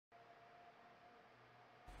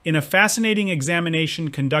In a fascinating examination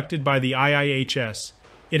conducted by the IIHS,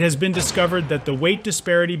 it has been discovered that the weight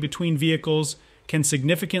disparity between vehicles can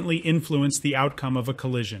significantly influence the outcome of a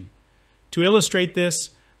collision. To illustrate this,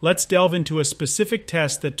 let's delve into a specific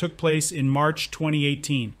test that took place in March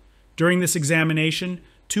 2018. During this examination,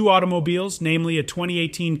 two automobiles, namely a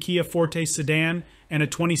 2018 Kia Forte Sedan and a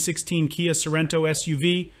 2016 Kia Sorento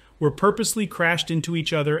SUV, were purposely crashed into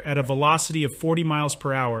each other at a velocity of 40 miles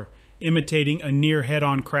per hour, imitating a near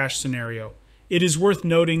head-on crash scenario. It is worth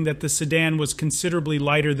noting that the sedan was considerably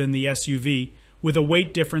lighter than the SUV, with a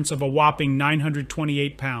weight difference of a whopping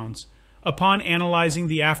 928 pounds. Upon analyzing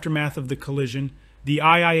the aftermath of the collision, the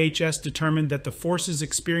IIHS determined that the forces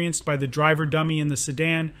experienced by the driver dummy in the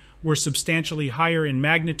sedan were substantially higher in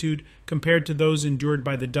magnitude compared to those endured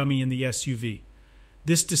by the dummy in the SUV.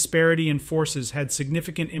 This disparity in forces had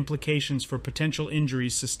significant implications for potential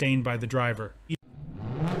injuries sustained by the driver.